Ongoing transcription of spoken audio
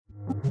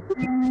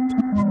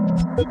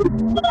I'm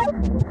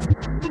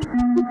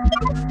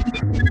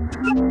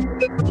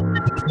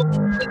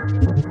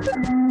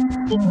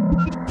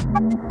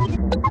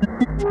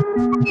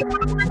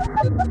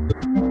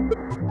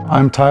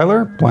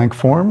Tyler,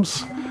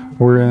 BlankFor.ms.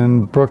 We're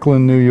in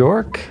Brooklyn, New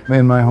York,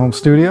 in my home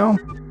studio.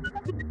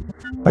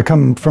 I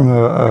come from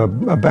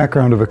a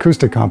background of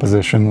acoustic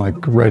composition,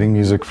 like writing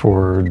music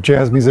for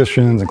jazz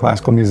musicians and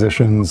classical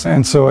musicians.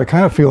 And so I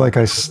kind of feel like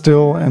I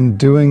still am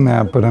doing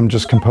that, but I'm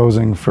just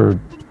composing for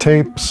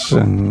tapes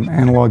and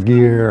analog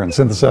gear and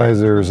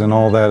synthesizers and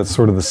all that. It's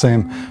sort of the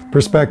same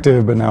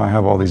perspective, but now I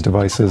have all these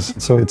devices.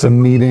 So it's a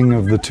meeting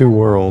of the two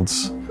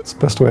worlds. It's the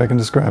best way I can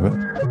describe it.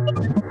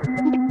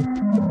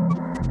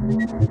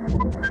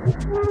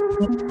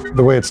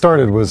 The way it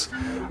started was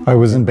I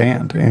was in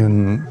band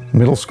in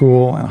middle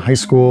school and high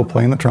school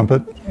playing the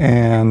trumpet,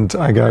 and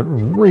I got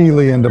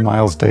really into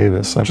Miles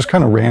Davis. I just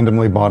kind of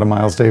randomly bought a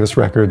Miles Davis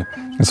record,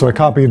 and so I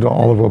copied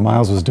all of what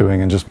Miles was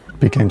doing and just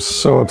became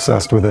so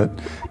obsessed with it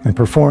and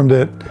performed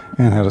it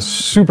and had a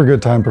super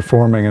good time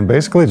performing. And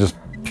basically just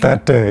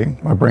that day,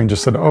 my brain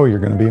just said, oh, you're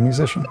going to be a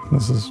musician.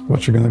 This is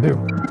what you're going to do.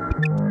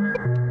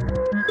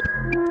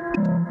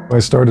 I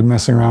started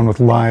messing around with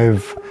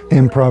live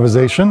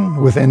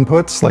improvisation with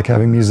inputs, like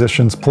having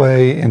musicians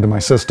play into my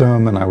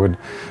system, and I would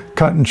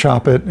cut and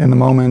chop it in the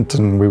moment,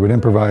 and we would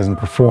improvise and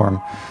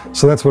perform.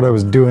 So that's what I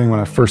was doing when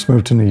I first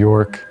moved to New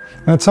York.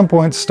 And at some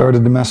point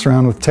started to mess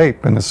around with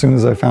tape, and as soon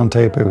as I found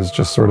tape, it was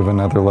just sort of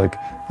another like,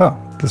 oh,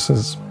 this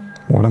is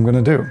what I'm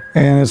gonna do.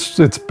 And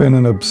it's been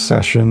an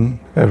obsession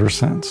ever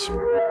since.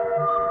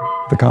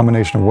 The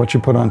combination of what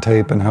you put on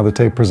tape and how the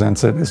tape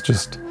presents it is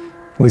just,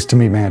 at least to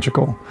me,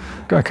 magical.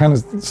 I kind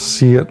of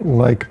see it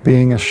like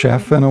being a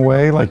chef in a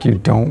way, like you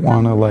don't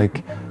want to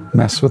like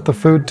mess with the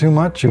food too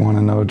much. You want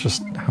to know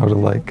just how to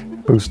like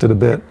boost it a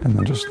bit and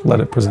then just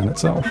let it present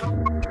itself.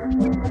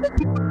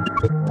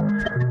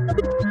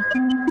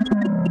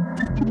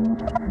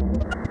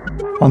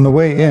 On the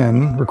way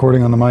in,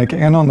 recording on the mic,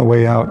 and on the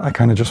way out, I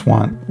kind of just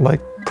want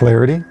like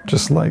clarity,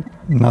 just like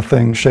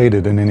nothing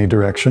shaded in any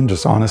direction,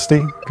 just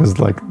honesty, because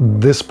like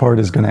this part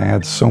is going to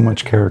add so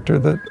much character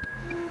that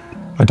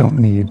I don't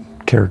need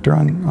character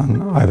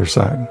on either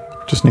side,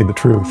 just need the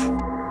truth.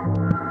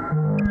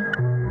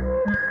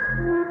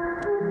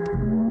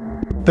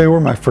 They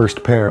were my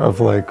first pair of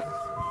like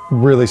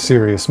really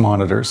serious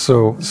monitors,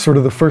 so sort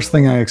of the first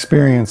thing I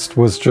experienced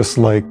was just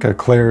like a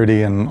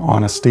clarity and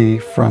honesty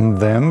from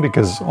them,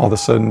 because all of a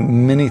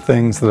sudden many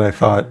things that I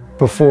thought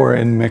before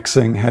in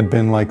mixing had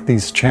been like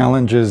these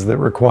challenges that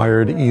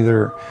required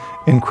either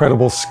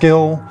incredible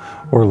skill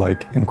or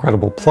like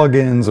incredible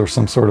plugins or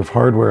some sort of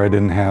hardware I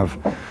didn't have.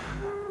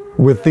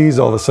 With these,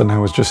 all of a sudden I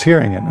was just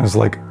hearing it. I was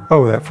like,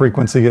 oh, that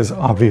frequency is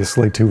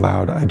obviously too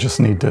loud. I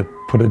just need to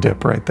put a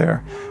dip right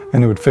there.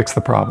 And it would fix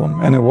the problem.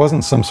 And it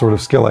wasn't some sort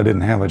of skill I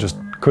didn't have. I just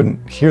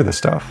couldn't hear the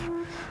stuff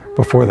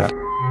before that.